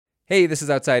Hey, this is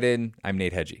Outside In. I'm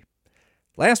Nate Hedgie.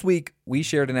 Last week, we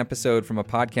shared an episode from a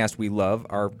podcast we love,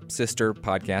 our sister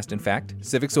podcast, in fact,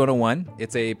 Civics 101.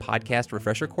 It's a podcast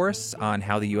refresher course on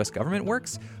how the U.S. government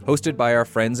works, hosted by our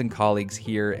friends and colleagues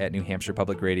here at New Hampshire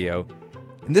Public Radio.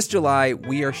 And this July,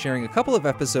 we are sharing a couple of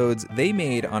episodes they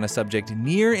made on a subject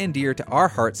near and dear to our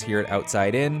hearts here at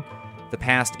Outside In, the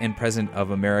past and present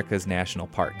of America's national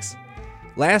parks.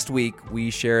 Last week, we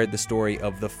shared the story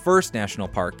of the first national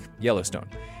park, Yellowstone.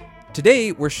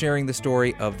 Today, we're sharing the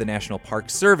story of the National Park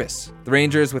Service, the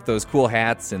rangers with those cool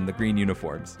hats and the green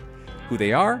uniforms. Who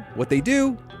they are, what they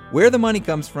do, where the money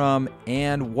comes from,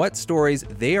 and what stories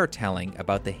they are telling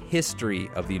about the history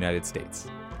of the United States.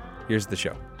 Here's the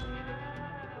show.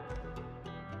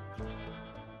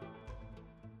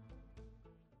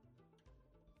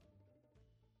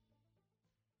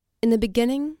 In the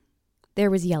beginning,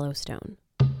 there was Yellowstone.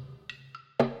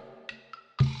 And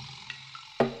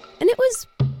it was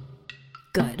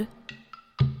good.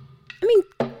 I mean,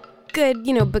 good,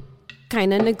 but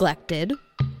kind of neglected.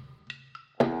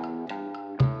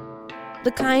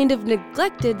 The kind of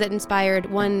neglected that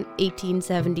inspired one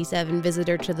 1877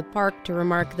 visitor to the park to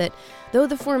remark that though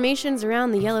the formations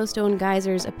around the Yellowstone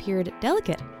geysers appeared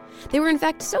delicate, they were in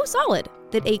fact so solid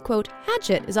that a, quote,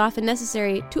 hatchet is often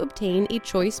necessary to obtain a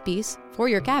choice piece for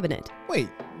your cabinet. Wait,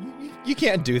 you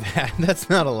can't do that. That's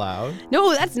not allowed.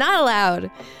 No, that's not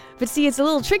allowed. But see, it's a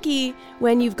little tricky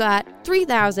when you've got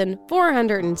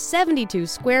 3,472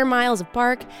 square miles of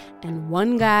park and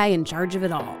one guy in charge of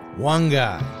it all. One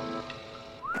guy.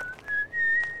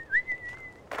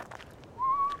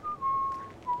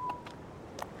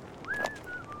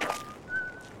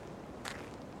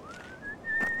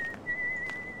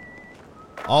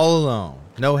 All alone,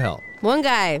 no help. One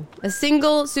guy, a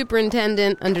single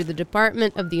superintendent under the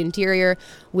Department of the Interior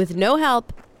with no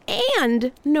help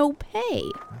and no pay.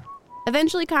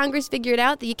 Eventually, Congress figured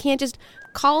out that you can't just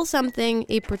call something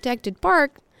a protected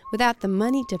park without the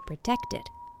money to protect it.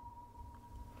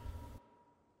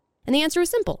 And the answer was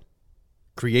simple.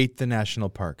 Create the National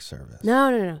Park Service.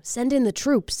 No. Send in the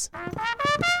troops.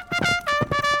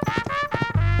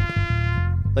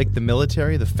 Like the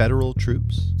military, the federal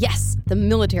troops? Yes, the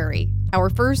military. Our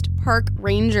first park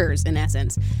rangers, in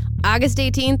essence. August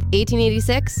 18th,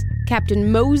 1886,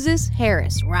 Captain Moses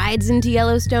Harris rides into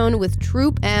Yellowstone with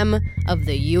Troop M of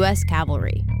the U.S.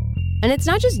 Cavalry. And it's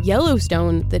not just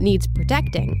Yellowstone that needs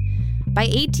protecting. By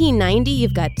 1890,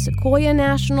 you've got Sequoia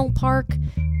National Park,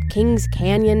 Kings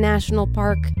Canyon National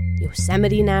Park,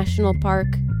 Yosemite National Park.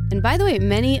 And by the way,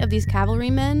 many of these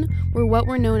cavalrymen were what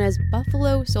were known as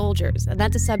Buffalo Soldiers, and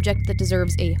that's a subject that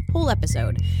deserves a whole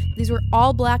episode. These were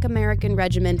all Black American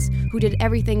regiments who did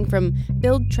everything from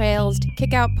build trails to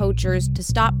kick out poachers to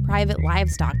stop private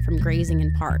livestock from grazing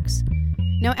in parks.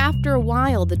 Now, after a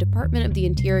while, the Department of the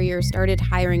Interior started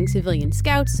hiring civilian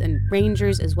scouts and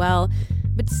rangers as well,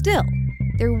 but still,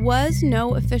 there was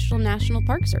no official National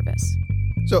Park Service.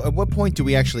 So at what point do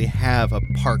we actually have a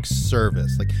park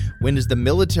service? Like, when does the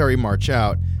military march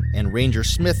out and Ranger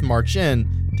Smith march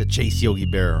in to chase Yogi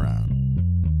Bear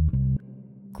around?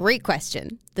 Great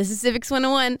question. This is Civics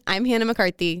 101. I'm Hannah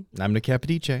McCarthy. I'm Nick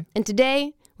Capodice. And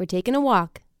today, we're taking a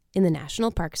walk in the National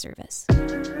Park Service.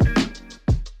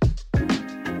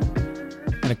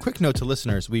 And a quick note to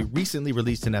listeners, we recently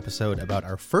released an episode about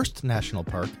our first national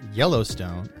park,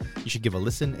 Yellowstone. You should give a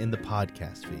listen in the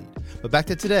podcast feed. But back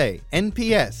to today,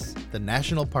 NPS, the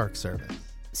National Park Service.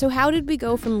 So how did we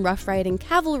go from Rough Riding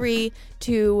Cavalry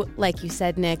to, like you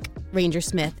said, Nick, Ranger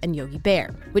Smith and Yogi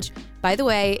Bear? Which, by the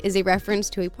way, is a reference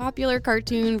to a popular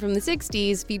cartoon from the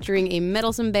 60s featuring a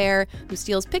meddlesome bear who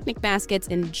steals picnic baskets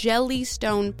in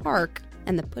Jellystone Park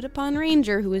and the put-upon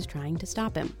ranger who is trying to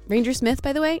stop him. Ranger Smith,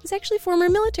 by the way, is actually former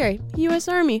military, U.S.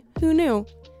 Army. Who knew?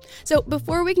 So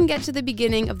before we can get to the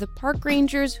beginning of the park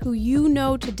rangers who you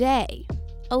know today,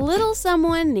 a little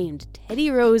someone named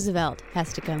Teddy Roosevelt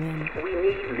has to come in. We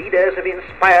need leaders of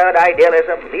inspired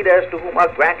idealism, leaders to whom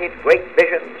are granted great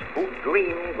visions, who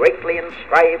dream greatly and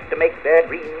strive to make their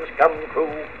dreams come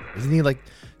true. Isn't he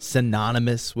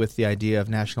synonymous with the idea of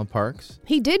national parks?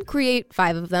 He did create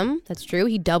 5 of them. That's true.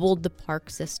 He doubled the park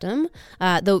system,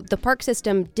 though the park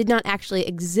system did not actually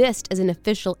exist as an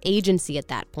official agency at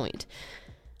that point.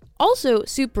 Also,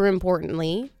 super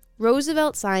importantly,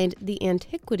 Roosevelt signed the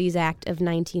Antiquities Act of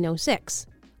 1906,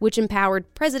 which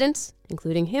empowered presidents,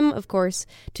 including him, of course,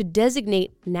 to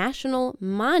designate national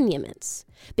monuments,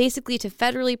 basically to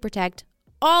federally protect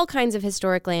all kinds of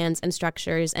historic lands and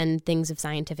structures and things of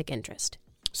scientific interest.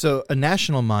 So a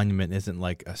national monument isn't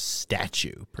like a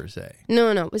statue, per se.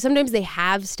 No. Sometimes they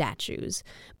have statues.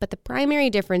 But the primary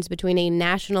difference between a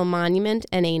national monument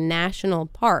and a national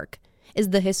park is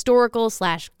the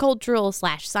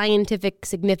historical/cultural/scientific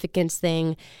significance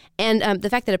thing, and the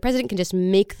fact that a president can just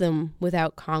make them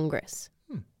without Congress.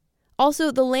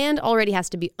 Also, the land already has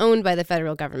to be owned by the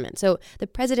federal government, so the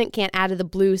president can't out of the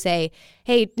blue say,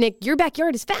 hey, Nick, your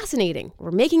backyard is fascinating. We're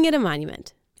making it a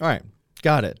monument. All right,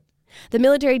 got it. The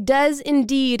military does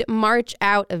indeed march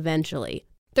out eventually.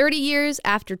 30 years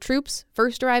after troops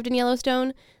first arrived in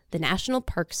Yellowstone, the National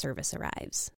Park Service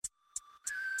arrives.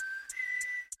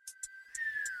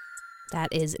 That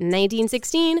is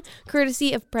 1916,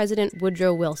 courtesy of President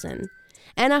Woodrow Wilson.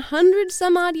 And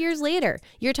 100-some-odd years later,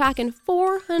 you're talking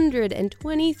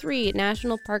 423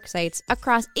 national park sites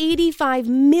across 85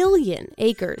 million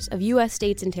acres of U.S.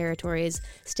 states and territories,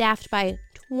 staffed by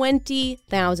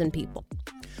 20,000 people.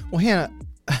 Well, Hannah,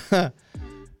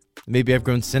 maybe I've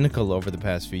grown cynical over the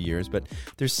past few years, but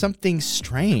there's something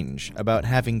strange about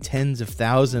having tens of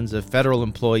thousands of federal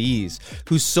employees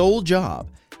whose sole job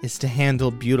is to handle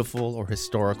beautiful or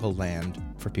historical land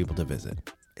for people to visit.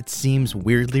 It seems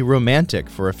weirdly romantic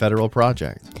for a federal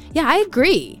project. Yeah, I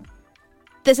agree.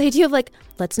 This idea of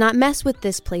let's not mess with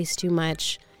this place too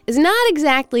much is not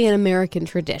exactly an American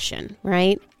tradition,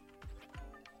 right?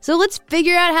 So let's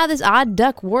figure out how this odd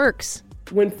duck works.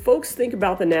 When folks think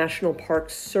about the National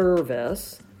Park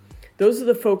Service, those are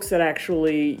the folks that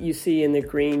actually you see in the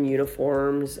green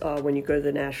uniforms when you go to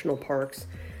the national parks.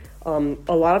 A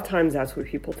lot of times that's what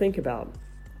people think about.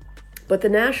 But the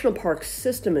National Park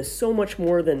System is so much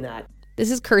more than that.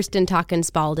 This is Kirsten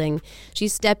Taken-Spalding.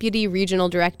 She's Deputy Regional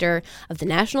Director of the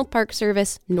National Park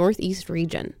Service Northeast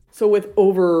Region. So with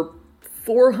over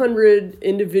 400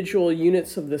 individual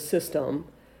units of the system,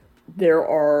 there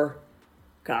are,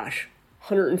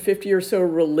 150 or so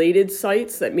related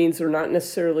sites. That means they're not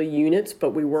necessarily units, but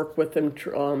we work with them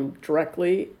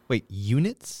directly. Wait,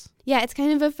 units? Yeah, it's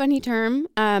kind of a funny term,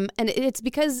 and it's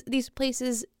because these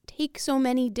places take so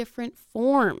many different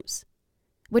forms,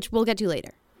 which we'll get to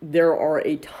later. There are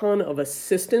a ton of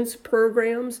assistance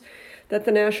programs that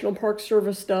the National Park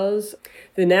Service does.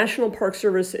 The National Park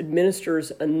Service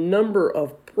administers a number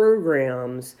of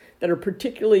programs that are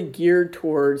particularly geared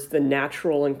towards the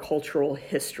natural and cultural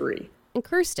history. And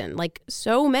Kirsten, like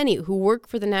so many who work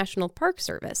for the National Park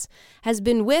Service, has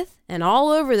been with and all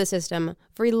over the system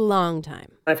for a long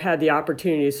time. I've had the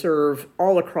opportunity to serve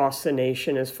all across the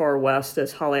nation, as far west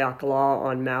as Haleakala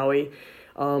on Maui,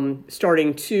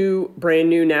 starting 2 brand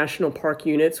new national park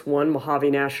units, one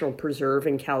Mojave National Preserve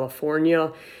in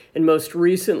California, and most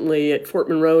recently at Fort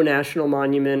Monroe National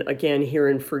Monument, again here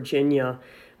in Virginia.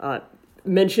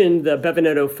 Mentioned the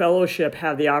Bevinetto Fellowship,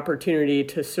 have the opportunity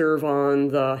to serve on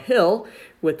the Hill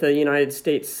with the United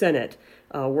States Senate,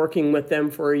 working with them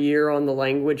for a year on the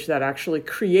language that actually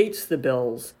creates the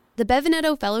bills. The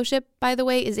Bevinetto Fellowship, by the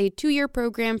way, is a 2-year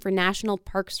program for National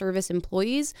Park Service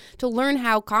employees to learn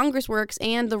how Congress works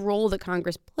and the role that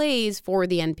Congress plays for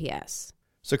the NPS.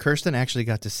 So Kirsten actually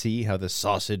got to see how the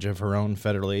sausage of her own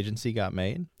federal agency got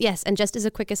made? Yes, and just as a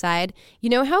quick aside,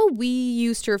 you know how we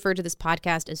used to refer to this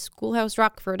podcast as Schoolhouse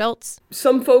Rock for adults?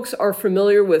 Some folks are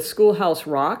familiar with Schoolhouse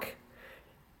Rock,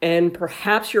 and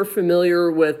perhaps you're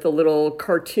familiar with the little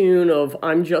cartoon of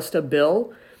I'm Just a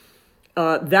Bill.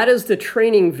 That is the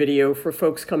training video for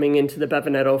folks coming into the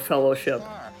Bevinetto Fellowship.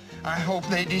 I hope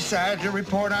they decide to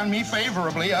report on me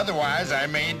favorably, otherwise I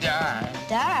may die.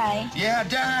 Die? Yeah,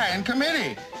 die in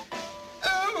committee.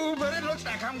 Oh, but it looks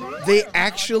like I'm gonna... They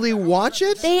actually watch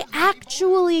it? They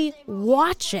actually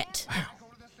watch it.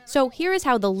 So here is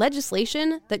how the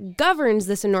legislation that governs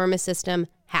this enormous system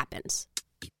happens.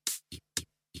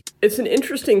 It's an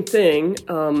interesting thing.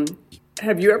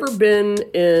 Have you ever been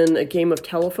in a game of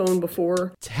telephone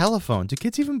before? Telephone? Do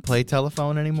kids even play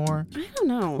telephone anymore? I don't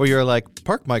know. Where you're like,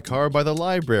 park my car by the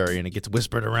library, and it gets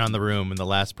whispered around the room, and the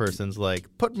last person's like,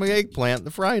 put my eggplant in the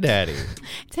Fry Daddy.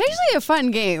 It's actually a fun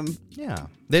game. Yeah,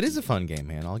 that is a fun game,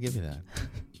 man. I'll give you that.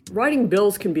 Writing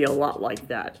bills can be a lot like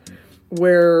that,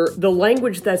 where the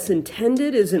language that's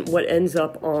intended isn't what ends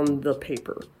up on the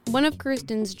paper. One of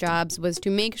Kirsten's jobs was to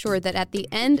make sure that at the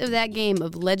end of that game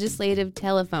of legislative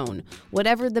telephone,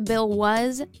 whatever the bill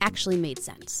was actually made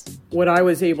sense. What I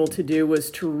was able to do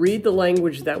was to read the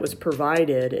language that was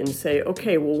provided and say,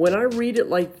 okay, well, when I read it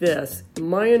like this,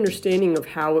 my understanding of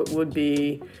how it would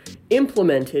be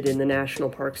implemented in the national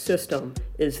park system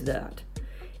is that.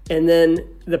 And then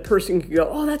the person could go,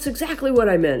 oh, that's exactly what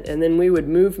I meant. And then we would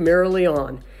move merrily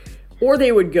on. Or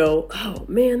they would go, oh,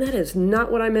 man, that is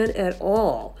not what I meant at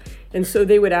all. And so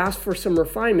they would ask for some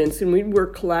refinements, and we'd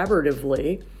work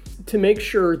collaboratively to make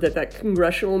sure that that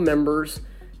congressional member's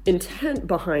intent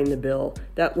behind the bill,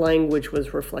 that language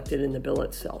was reflected in the bill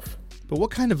itself. But what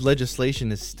kind of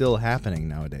legislation is still happening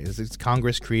nowadays? Is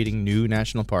Congress creating new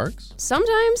national parks?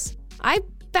 Sometimes. I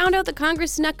found out that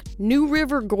Congress snuck New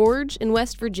River Gorge in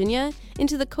West Virginia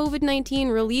into the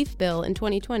COVID-19 relief bill in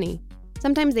 2020.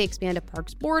 Sometimes they expand a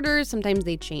park's borders, sometimes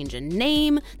they change a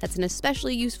name. That's an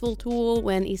especially useful tool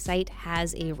when a site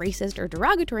has a racist or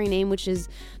derogatory name, which is,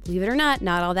 believe it or not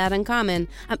all that uncommon.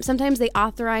 Sometimes they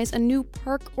authorize a new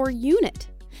park or unit.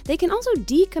 They can also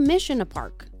decommission a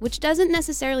park, which doesn't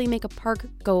necessarily make a park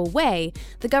go away.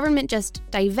 The government just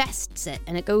divests it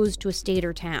and it goes to a state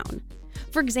or town.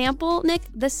 For example, Nick,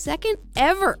 the second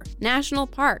ever national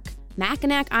park,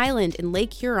 Mackinac Island in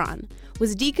Lake Huron,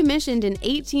 was decommissioned in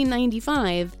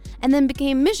 1895 and then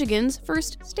became Michigan's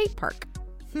first state park.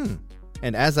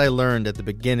 And as I learned at the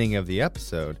beginning of the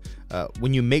episode,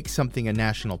 when you make something a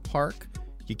national park,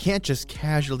 you can't just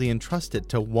casually entrust it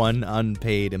to one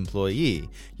unpaid employee.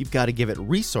 You've got to give it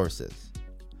resources.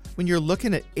 When you're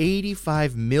looking at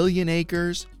 85 million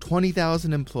acres,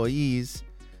 20,000 employees,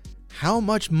 how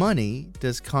much money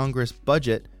does Congress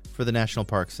budget for the national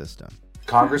park system?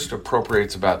 Congress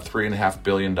appropriates about $3.5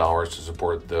 billion to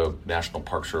support the National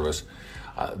Park Service.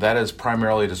 That is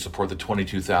primarily to support the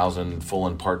 22,000 full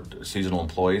and part seasonal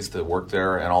employees that work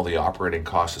there and all the operating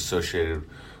costs associated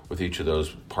with each of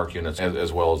those park units,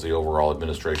 as well as the overall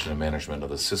administration and management of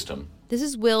the system. This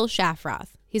is Will Shafroth.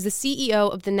 He's the CEO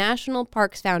of the National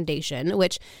Parks Foundation,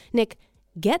 which, Nick,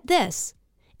 get this,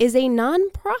 is a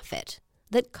nonprofit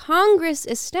that Congress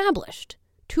established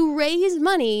to raise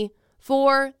money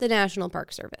for the National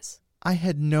Park Service. I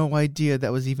had no idea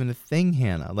that was even a thing,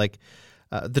 Hannah.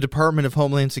 The Department of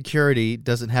Homeland Security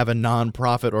doesn't have a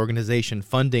nonprofit organization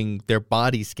funding their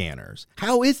body scanners.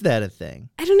 How is that a thing?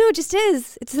 I don't know, it just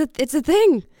is. It's a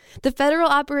thing. The federal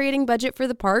operating budget for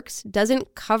the parks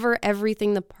doesn't cover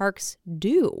everything the parks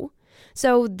do.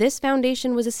 So this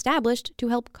foundation was established to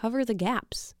help cover the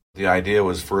gaps. The idea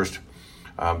was first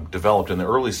developed in the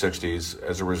early 60s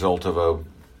as a result of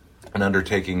an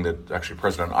undertaking that actually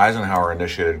President Eisenhower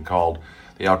initiated called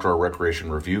the Outdoor Recreation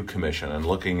Review Commission, and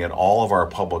looking at all of our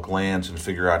public lands and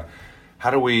figure out how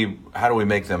do we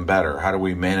make them better? How do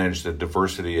we manage the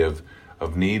diversity of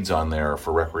needs on there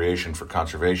for recreation, for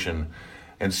conservation?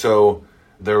 And so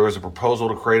there was a proposal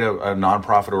to create a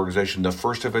nonprofit organization, the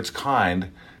first of its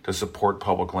kind, to support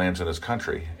public lands in this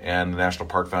country. And the National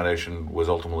Park Foundation was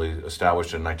ultimately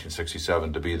established in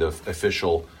 1967 to be the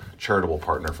official charitable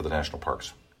partner for the national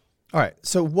parks. All right,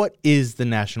 so what is the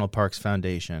National Parks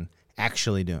Foundation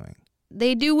actually doing?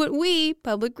 They do what we,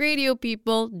 public radio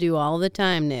people, do all the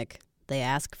time, Nick. They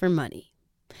ask for money.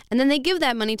 And then they give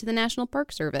that money to the National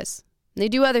Park Service. They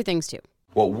do other things too.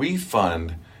 What we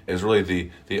fund is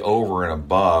really the over and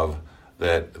above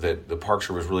that the Park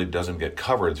Service really doesn't get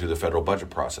covered through the federal budget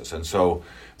process. And so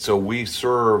we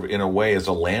serve in a way as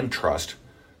a land trust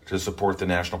to support the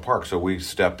national park. So we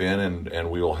step in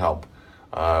and we will help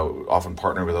often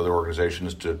partner with other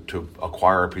organizations to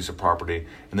acquire a piece of property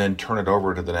and then turn it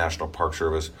over to the National Park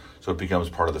Service so it becomes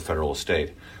part of the federal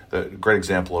estate. The great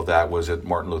example of that was at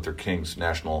Martin Luther King's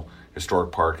National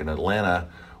Historic Park in Atlanta,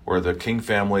 where the King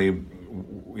family,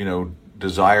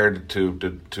 desired to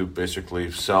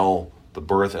basically sell the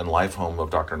birth and life home of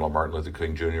Dr. Martin Luther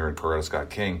King Jr. and Coretta Scott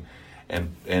King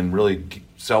and really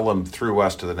sell them through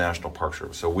us to the National Park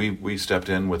Service. So we stepped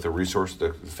in with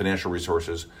the financial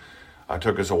resources. It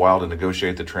took us a while to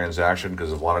negotiate the transaction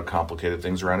because there's a lot of complicated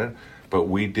things around it. But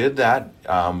we did that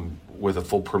with a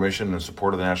full permission and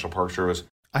support of the National Park Service.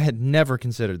 I had never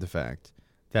considered the fact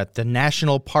that the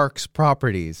national parks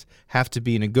properties have to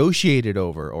be negotiated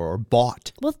over or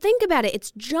bought. Well, think about it.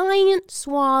 It's giant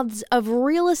swaths of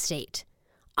real estate,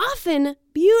 often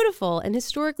beautiful and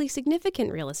historically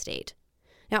significant real estate.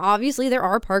 Now, obviously, there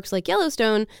are parks like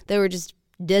Yellowstone that were just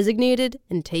designated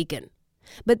and taken.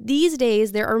 But these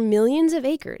days, there are millions of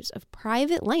acres of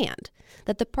private land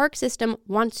that the park system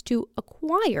wants to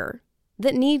acquire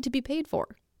that need to be paid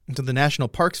for. So the National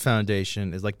Parks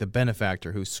Foundation is like the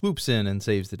benefactor who swoops in and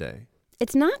saves the day.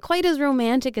 It's not quite as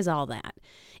romantic as all that.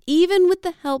 Even with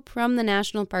the help from the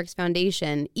National Parks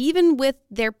Foundation, even with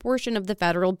their portion of the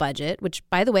federal budget, which,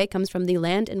 by the way, comes from the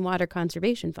Land and Water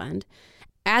Conservation Fund,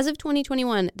 as of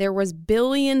 2021, there was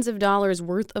billions of dollars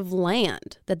worth of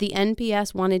land that the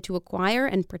NPS wanted to acquire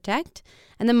and protect,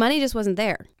 and the money just wasn't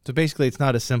there. So basically, it's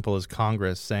not as simple as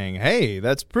Congress saying, hey,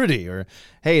 that's pretty, or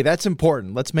hey, that's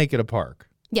important, let's make it a park.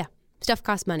 Yeah, stuff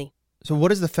costs money. So what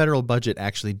does the federal budget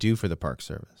actually do for the Park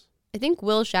Service? I think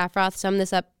Will Shafroth summed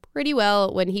this up pretty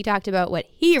well when he talked about what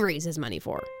he raises money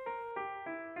for.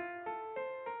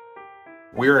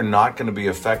 We are not going to be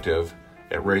effective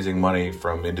at raising money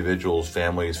from individuals,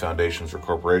 families, foundations, or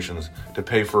corporations to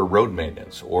pay for road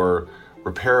maintenance or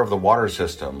repair of the water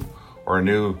system or a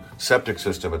new septic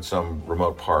system at some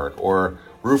remote park or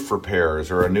roof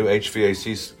repairs or a new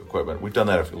HVAC equipment. We've done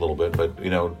that a little bit, but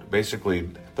basically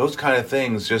those kind of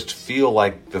things just feel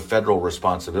like the federal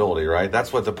responsibility, right?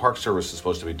 That's what the Park Service is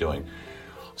supposed to be doing.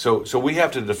 So we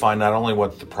have to define not only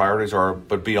what the priorities are,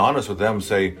 but be honest with them,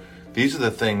 say, these are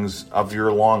the things of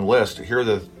your long list. Here are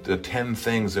the 10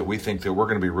 things that we think that we're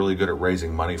going to be really good at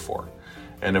raising money for.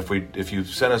 And if you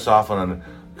send us off on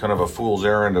a kind of a fool's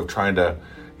errand of trying to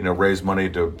raise money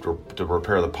to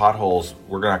repair the potholes,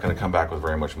 we're not going to come back with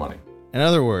very much money. In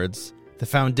other words, the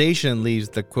foundation leaves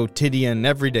the quotidian,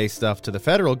 everyday stuff to the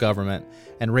federal government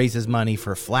and raises money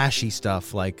for flashy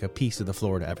stuff like a piece of the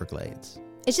Florida Everglades.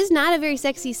 It's just not a very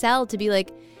sexy sell to be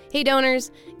like, hey,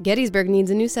 donors, Gettysburg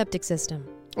needs a new septic system.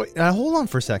 Wait, hold on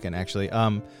for a second, actually,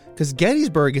 because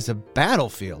Gettysburg is a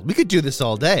battlefield. We could do this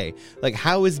all day. Like,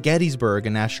 how is Gettysburg a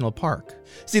national park?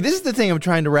 See, this is the thing I'm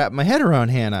trying to wrap my head around,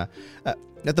 Hannah.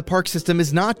 That the park system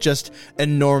is not just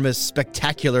enormous,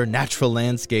 spectacular natural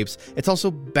landscapes. It's also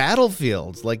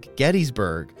battlefields like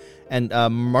Gettysburg and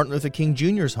Martin Luther King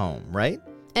Jr.'s home, right?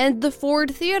 And the Ford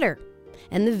Theater,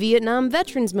 and the Vietnam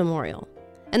Veterans Memorial,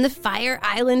 and the Fire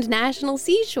Island National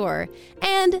Seashore,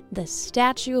 and the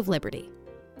Statue of Liberty.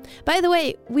 By the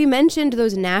way, we mentioned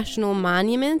those national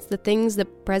monuments, the things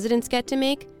that presidents get to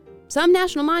make. Some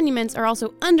national monuments are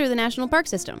also under the national park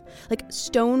system, like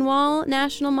Stonewall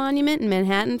National Monument in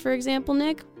Manhattan, for example,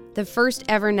 Nick. The first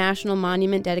ever national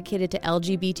monument dedicated to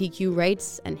LGBTQ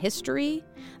rights and history.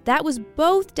 That was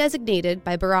both designated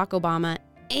by Barack Obama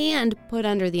and put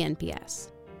under the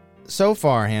NPS. So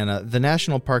far, Hannah, the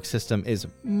national park system is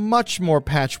much more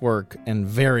patchwork and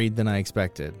varied than I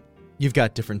expected. You've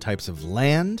got different types of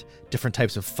land, different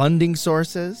types of funding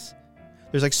sources.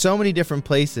 There's like so many different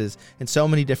places and so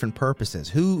many different purposes.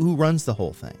 Who runs the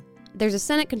whole thing? There's a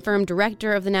Senate-confirmed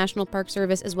director of the National Park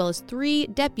Service as well as 3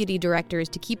 deputy directors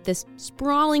to keep this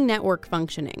sprawling network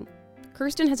functioning.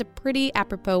 Kirsten has a pretty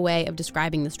apropos way of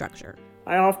describing the structure.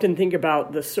 I often think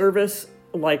about the service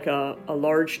like a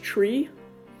large tree.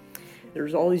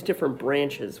 There's all these different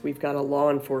branches. We've got a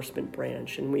law enforcement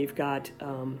branch, and we've got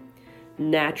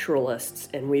naturalists,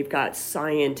 and we've got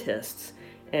scientists,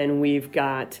 and we've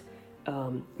got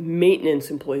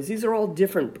maintenance employees. These are all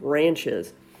different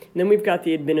branches. And then we've got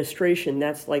the administration.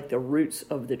 That's like the roots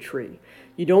of the tree.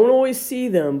 You don't always see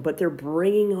them, but they're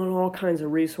bringing on all kinds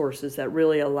of resources that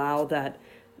really allow that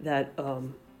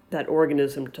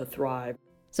organism to thrive.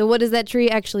 So what is that tree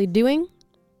actually doing?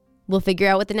 We'll figure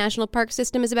out what the National Park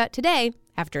System is about today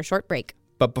after a short break.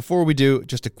 But before we do,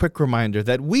 just a quick reminder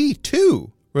that we,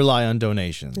 too, rely on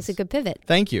donations. It's a good pivot.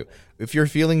 Thank you. If you're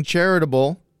feeling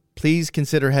charitable, please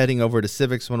consider heading over to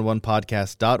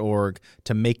civics101podcast.org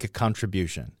to make a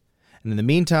contribution. And in the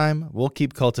meantime, we'll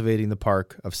keep cultivating the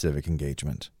park of civic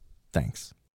engagement.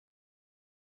 Thanks.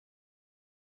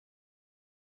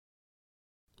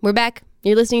 We're back.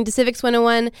 You're listening to Civics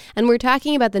 101, and we're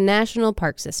talking about the National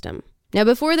Park System. Now,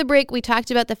 before the break, we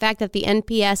talked about the fact that the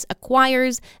NPS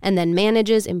acquires and then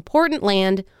manages important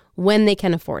land when they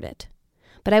can afford it.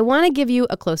 But I want to give you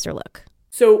a closer look.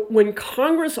 So when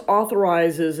Congress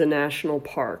authorizes a national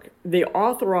park, they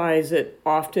authorize it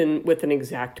often with an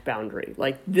exact boundary.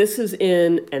 Like, this is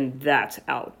in and that's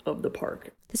out of the park.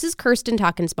 This is Kirsten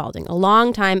Talkin-Spalding, a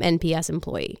longtime NPS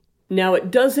employee. Now,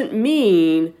 it doesn't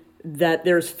mean that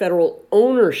there's federal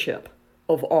ownership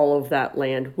of all of that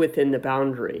land within the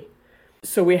boundary.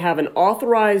 So we have an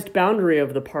authorized boundary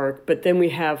of the park, but then we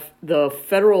have the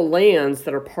federal lands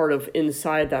that are part of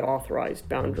inside that authorized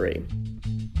boundary.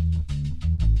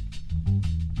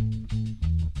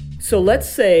 So let's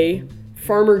say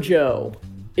Farmer Joe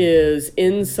is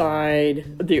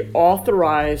inside the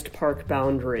authorized park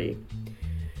boundary.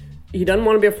 He doesn't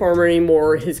want to be a farmer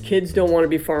anymore. His kids don't want to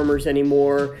be farmers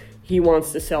anymore. He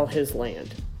wants to sell his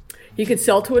land. He could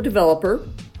sell to a developer,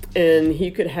 and he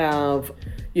could have,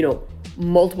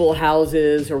 multiple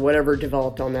houses or whatever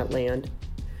developed on that land.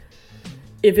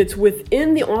 If it's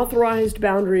within the authorized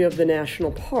boundary of the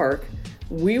national park,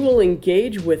 we will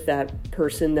engage with that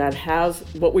person that has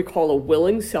what we call a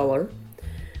willing seller.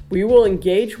 We will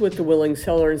engage with the willing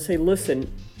seller and say,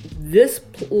 listen, this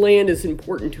land is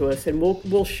important to us, and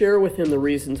we'll share with him the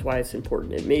reasons why it's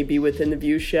important. It may be within the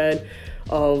viewshed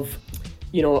of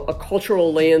a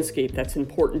cultural landscape that's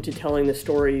important to telling the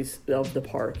stories of the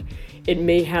park. It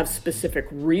may have specific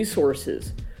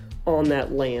resources on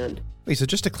that land. Wait, so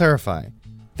just to clarify,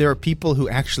 there are people who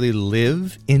actually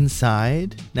live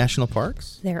inside national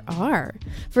parks? There are.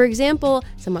 For example,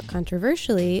 somewhat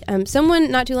controversially, someone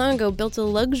not too long ago built a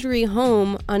luxury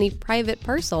home on a private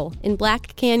parcel in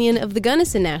Black Canyon of the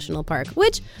Gunnison National Park,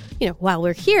 which, while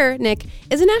we're here, Nick,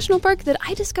 is a national park that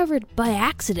I discovered by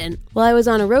accident while I was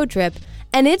on a road trip,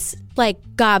 and it's like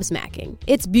gobsmacking.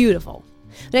 It's beautiful.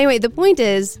 But anyway, the point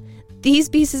is, these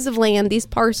pieces of land, these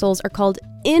parcels, are called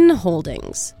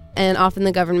inholdings. And often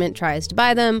the government tries to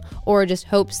buy them or just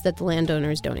hopes that the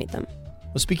landowners donate them.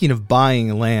 Well, speaking of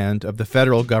buying land, of the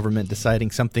federal government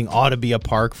deciding something ought to be a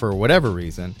park for whatever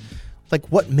reason,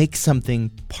 what makes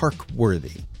something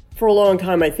park-worthy? For a long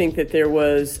time, I think that there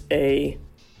was a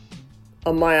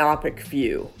myopic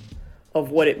view of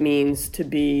what it means to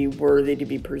be worthy to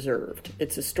be preserved.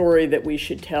 It's a story that we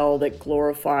should tell that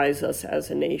glorifies us as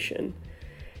a nation.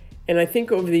 And I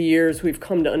think over the years, we've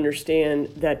come to understand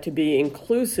that to be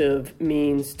inclusive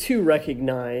means to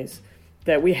recognize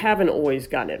that we haven't always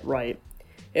gotten it right.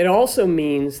 It also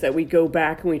means that we go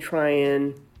back and we try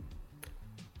and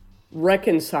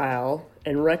reconcile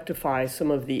and rectify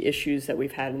some of the issues that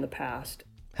we've had in the past.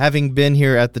 Having been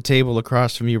here at the table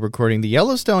across from you recording the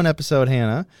Yellowstone episode,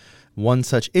 Hannah, one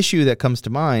such issue that comes to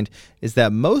mind is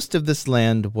that most of this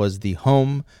land was the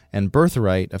home and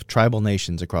birthright of tribal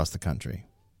nations across the country.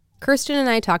 Kirsten and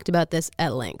I talked about this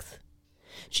at length.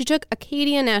 She took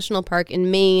Acadia National Park in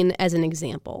Maine as an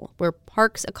example, where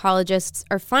parks ecologists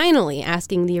are finally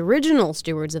asking the original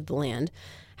stewards of the land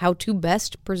how to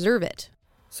best preserve it.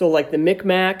 So like the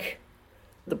Micmac,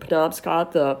 the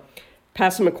Penobscot, the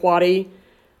Passamaquoddy,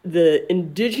 the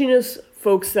indigenous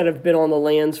folks that have been on the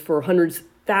lands for hundreds,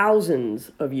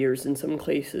 thousands of years in some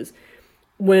cases.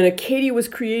 When Acadia was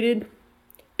created,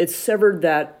 it severed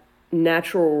that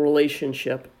natural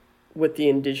relationship with the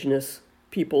indigenous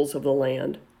peoples of the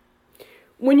land.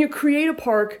 When you create a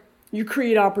park, you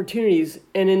create opportunities,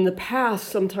 and in the past,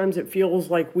 sometimes it feels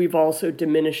like we've also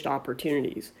diminished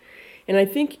opportunities. And I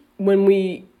think when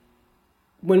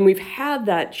we've had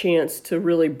that chance to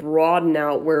really broaden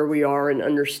out where we are in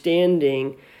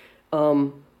understanding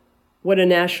what a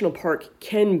national park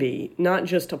can be, not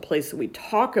just a place that we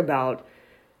talk about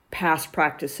past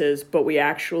practices, but we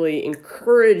actually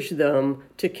encourage them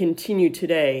to continue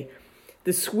today.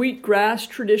 The sweet grass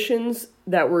traditions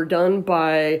that were done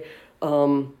by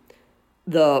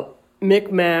the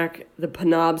Micmac, the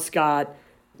Penobscot,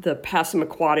 the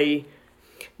Passamaquoddy,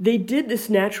 they did this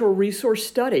natural resource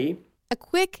study. A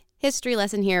quick history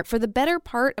lesson here. For the better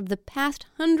part of the past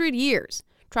 100 years,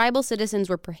 tribal citizens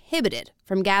were prohibited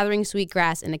from gathering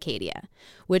sweetgrass in Acadia,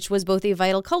 which was both a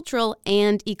vital cultural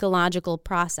and ecological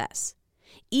process.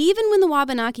 Even when the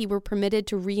Wabanaki were permitted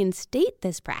to reinstate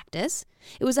this practice,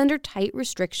 it was under tight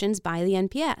restrictions by the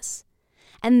NPS.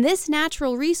 And this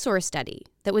natural resource study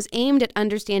that was aimed at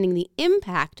understanding the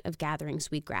impact of gathering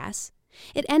sweetgrass,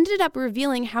 it ended up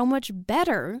revealing how much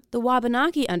better the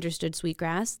Wabanaki understood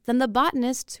sweetgrass than the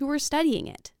botanists who were studying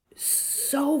it.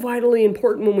 So vitally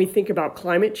important when we think about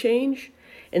climate change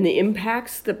and the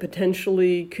impacts that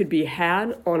potentially could be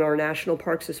had on our national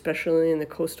parks, especially in the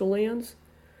coastal lands.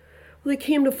 Well, they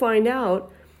came to find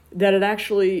out that it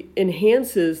actually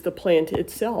enhances the plant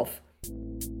itself.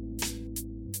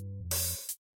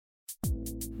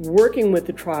 Working with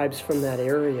the tribes from that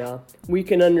area, we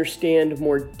can understand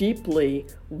more deeply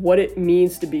what it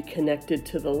means to be connected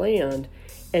to the land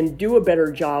and do a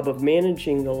better job of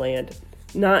managing the land.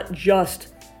 Not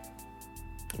just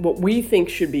what we think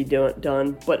should be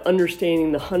done, but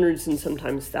understanding the hundreds and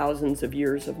sometimes thousands of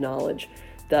years of knowledge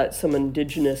that some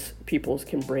indigenous peoples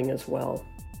can bring as well.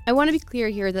 I want to be clear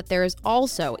here that there is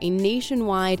also a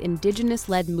nationwide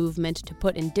indigenous-led movement to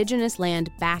put indigenous land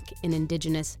back in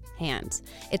indigenous hands.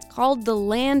 It's called the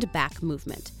Land Back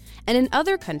Movement. And in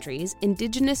other countries,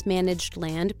 indigenous-managed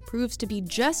land proves to be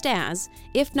just as,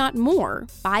 if not more,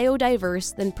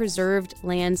 biodiverse than preserved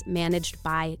lands managed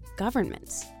by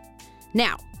governments.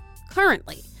 Now,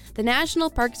 currently, the National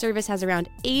Park Service has around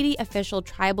 80 official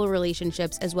tribal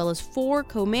relationships as well as 4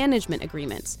 co-management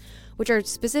agreements, which are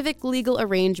specific legal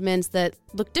arrangements that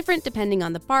look different depending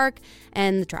on the park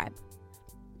and the tribe.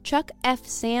 Chuck F.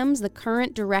 Sams, the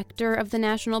current director of the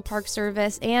National Park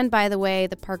Service, and by the way,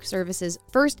 the Park Service's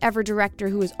first ever director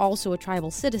who is also a tribal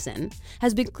citizen,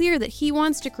 has been clear that he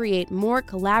wants to create more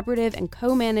collaborative and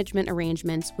co-management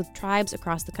arrangements with tribes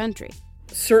across the country.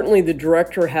 Certainly the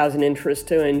director has an interest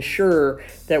to ensure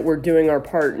that we're doing our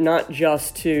part, not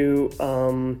just to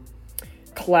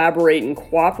collaborate and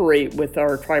cooperate with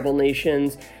our tribal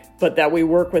nations, but that we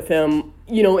work with them,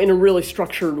 in a really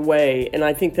structured way. And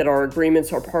I think that our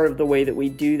agreements are part of the way that we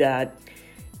do that.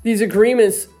 These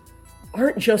agreements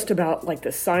aren't just about like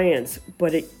the science,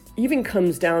 but it even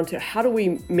comes down to how do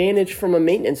we manage from a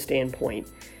maintenance standpoint.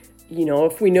 You know,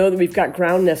 if we know that we've got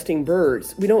ground nesting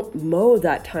birds, we don't mow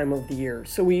that time of the year.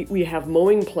 So we have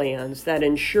mowing plans that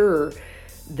ensure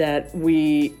that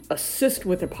we assist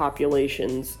with the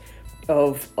populations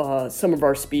of some of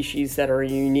our species that are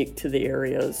unique to the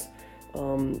areas.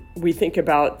 We think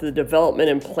about the development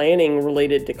and planning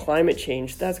related to climate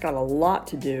change. That's got a lot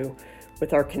to do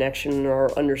with our connection and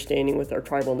our understanding with our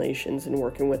tribal nations and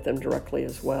working with them directly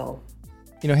as well.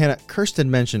 You know, Hannah, Kirsten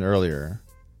mentioned earlier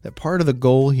that part of the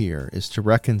goal here is to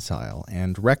reconcile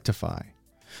and rectify,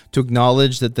 to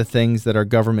acknowledge that the things that our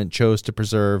government chose to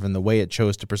preserve and the way it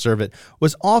chose to preserve it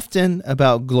was often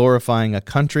about glorifying a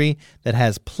country that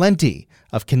has plenty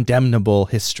of condemnable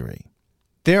history.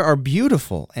 There are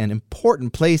beautiful and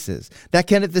important places that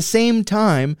can at the same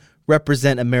time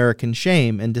represent American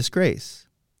shame and disgrace.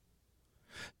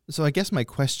 So I guess my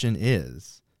question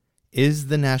is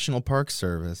the National Park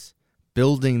Service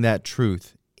building that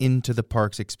truth into the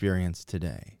park's experience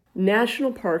today?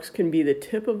 National parks can be the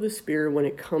tip of the spear when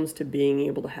it comes to being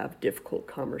able to have difficult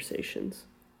conversations.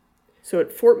 So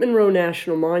at Fort Monroe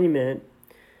National Monument,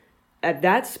 at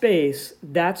that space,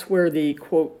 that's where the,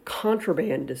 quote,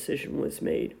 contraband decision was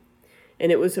made.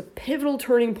 And it was a pivotal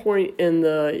turning point in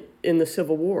the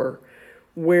Civil War,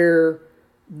 where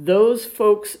those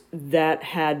folks that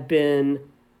had been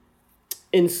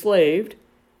enslaved,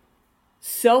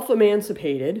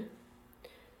 self-emancipated,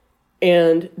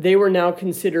 and they were now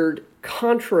considered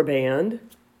contraband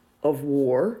of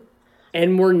war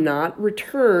and were not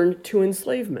returned to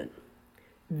enslavement.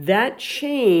 That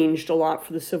changed a lot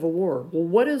for the Civil War. Well,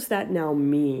 what does that now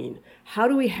mean? How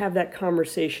do we have that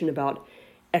conversation about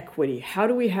equity? How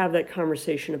do we have that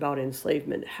conversation about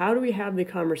enslavement? How do we have the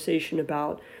conversation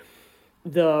about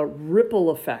the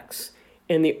ripple effects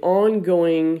and the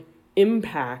ongoing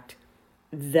impact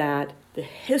that the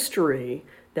history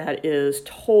that is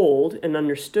told and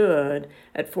understood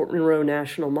at Fort Monroe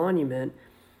National Monument?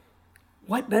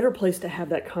 What better place to have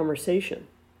that conversation,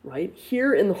 right?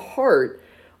 Here in the heart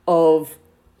of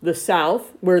the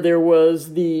South, where there was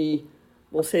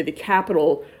we'll say the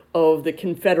capital of the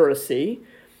Confederacy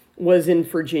was in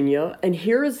Virginia. And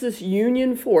here is this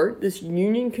Union fort, this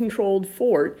Union-controlled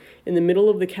fort in the middle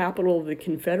of the capital of the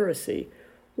Confederacy.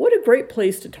 What a great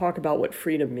place to talk about what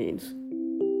freedom means.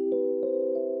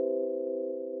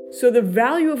 So the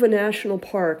value of a national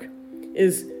park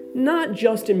is not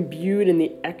just imbued in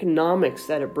the economics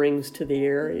that it brings to the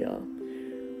area,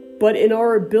 but in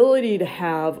our ability to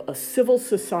have a civil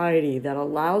society that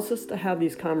allows us to have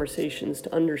these conversations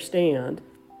to understand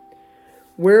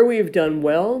where we have done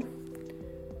well,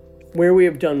 where we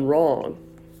have done wrong,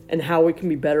 and how we can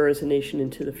be better as a nation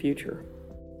into the future.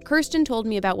 Kirsten told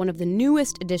me about one of the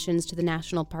newest additions to the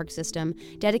National Park System,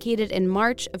 dedicated in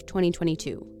March of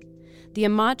 2022, the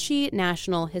Amache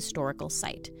National Historical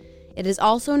Site. It is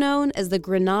also known as the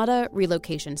Grenada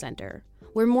Relocation Center,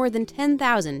 where more than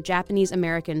 10,000 Japanese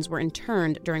Americans were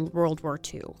interned during World War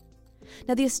II.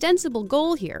 Now, the ostensible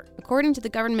goal here, according to the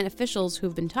government officials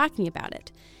who've been talking about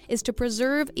it, is to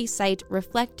preserve a site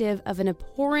reflective of an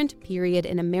abhorrent period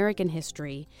in American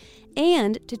history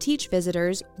and to teach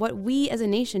visitors what we as a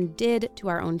nation did to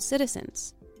our own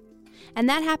citizens. And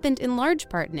that happened in large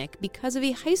part, Nick, because of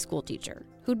a high school teacher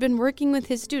who'd been working with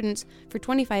his students for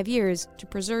 25 years to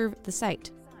preserve the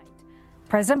site.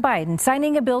 President Biden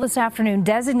signing a bill this afternoon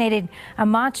designating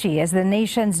Amache as the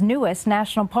nation's newest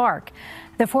national park.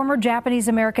 The former Japanese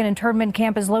American internment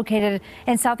camp is located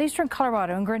in southeastern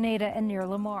Colorado in Grenada and near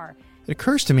Lamar. It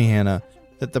occurs to me, Hannah,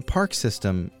 that the park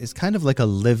system is kind of like a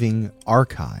living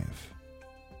archive.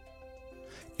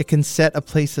 It can set a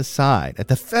place aside at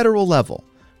the federal level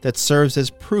that serves as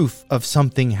proof of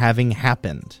something having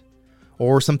happened,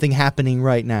 or something happening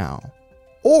right now,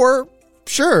 or,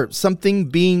 sure, something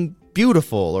being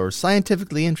beautiful or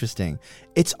scientifically interesting.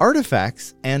 It's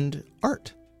artifacts and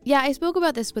art. Yeah, I spoke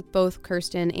about this with both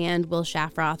Kirsten and Will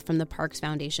Shafroth from the Parks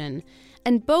Foundation,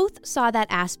 and both saw that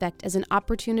aspect as an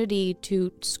opportunity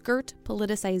to skirt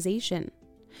politicization.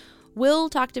 Will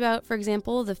talked about, for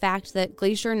example, the fact that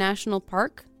Glacier National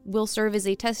Park will serve as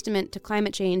a testament to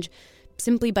climate change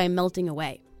simply by melting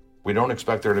away. We don't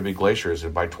expect there to be glaciers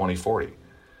by 2040,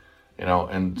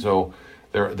 and so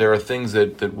there are things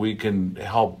that we can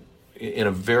help in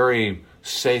a very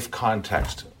safe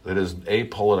context that is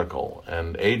apolitical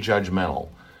and ajudgmental,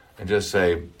 and just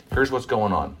say, here's what's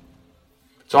going on.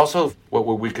 It's also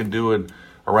what we can do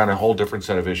around a whole different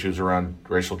set of issues around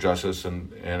racial justice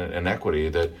and equity,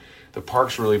 that the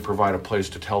parks really provide a place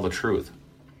to tell the truth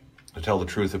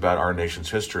about our nation's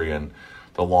history and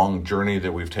the long journey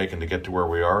that we've taken to get to where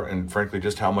we are, and frankly,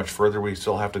 just how much further we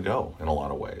still have to go in a lot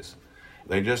of ways.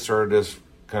 They just started us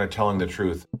kind of telling the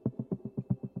truth.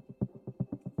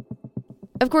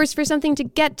 Of course, for something to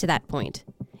get to that point,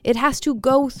 it has to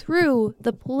go through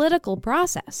the political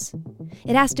process.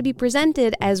 It has to be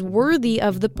presented as worthy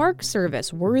of the Park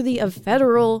Service, worthy of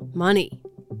federal money.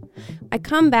 I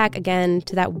come back again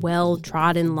to that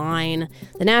well-trodden line,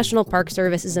 the National Park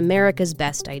Service is America's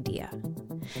best idea.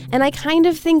 And I kind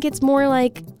of think it's more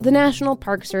like the National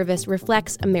Park Service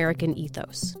reflects American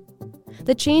ethos.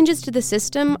 The changes to the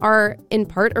system are in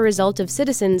part a result of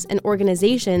citizens and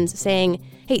organizations saying,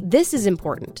 hey, this is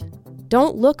important.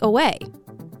 Don't look away.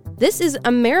 This is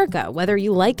America, whether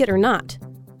you like it or not.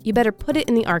 You better put it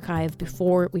in the archive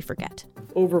before we forget.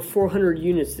 Over 400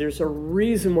 units, there's a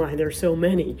reason why there's so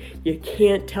many. You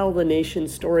can't tell the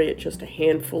nation's story at just a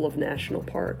handful of national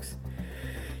parks.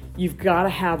 You've got to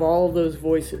have all of those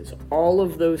voices, all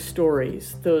of those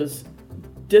stories, those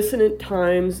dissonant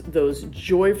times, those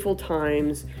joyful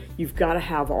times. You've got to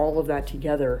have all of that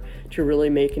together to really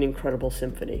make an incredible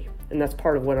symphony. And that's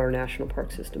part of what our national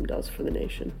park system does for the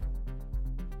nation.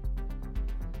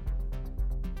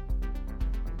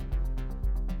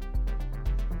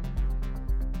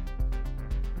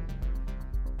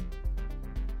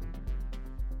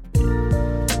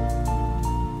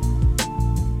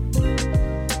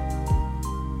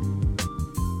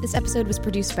 This episode was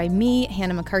produced by me,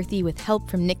 Hannah McCarthy, with help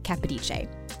from Nick Capodice.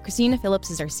 Christina Phillips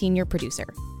is our senior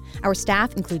producer. Our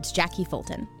staff includes Jackie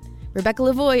Fulton. Rebecca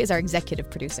Lavoie is our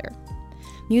executive producer.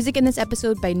 Music in this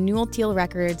episode by Newell Teal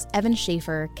Records, Evan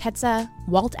Schaefer, Ketza,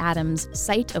 Walt Adams,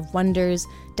 Sight of Wonders,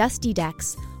 Dusty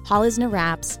Decks, Hollisna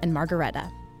Raps, and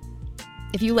Margaretta.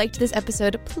 If you liked this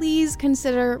episode, please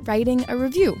consider writing a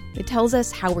review. It tells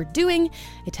us how we're doing.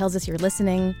 It tells us you're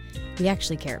listening. We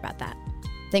actually care about that.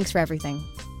 Thanks for everything.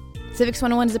 Civics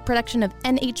 101 is a production of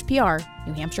NHPR,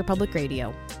 New Hampshire Public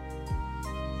Radio.